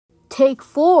Take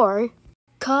 4?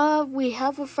 God, we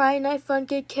have a Friday Night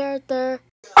Funkin' character.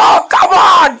 Oh, come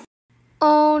on!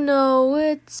 Oh no,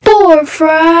 it's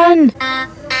boyfriend!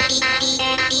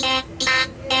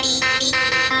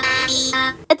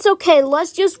 It's okay,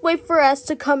 let's just wait for us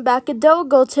to come back and then we'll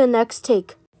go to the next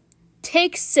take.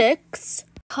 Take 6.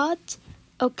 Cut.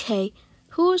 Okay,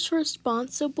 who is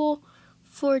responsible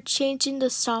for changing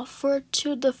the software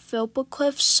to the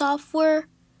Philbacliff software?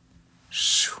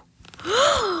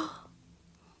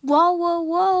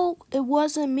 Whoa, it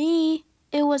wasn't me.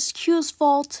 It was Q's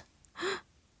fault.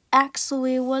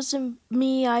 Actually, it wasn't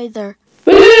me either.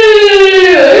 Yeah,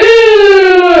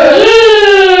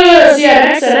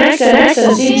 excellent,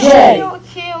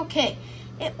 CJ. Okay.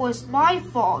 It was my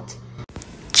fault.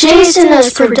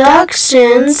 Jayson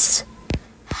Productions.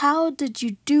 How did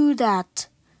you do that?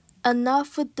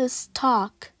 Enough with this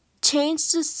talk.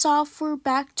 Change the software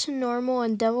back to normal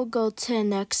and then we'll go to the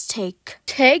next take.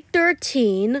 Take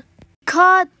 13.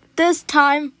 Cut! This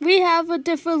time, we have a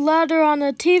different letter on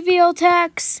the TVO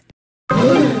text.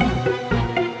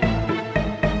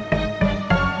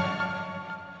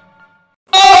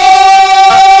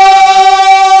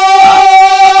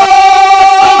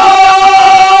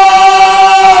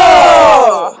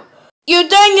 You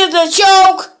think it's a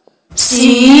joke?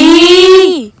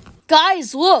 See?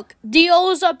 Guys, look, the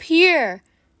O's up here,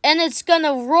 and it's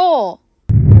gonna roll.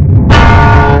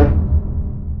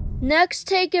 Next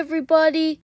take, everybody.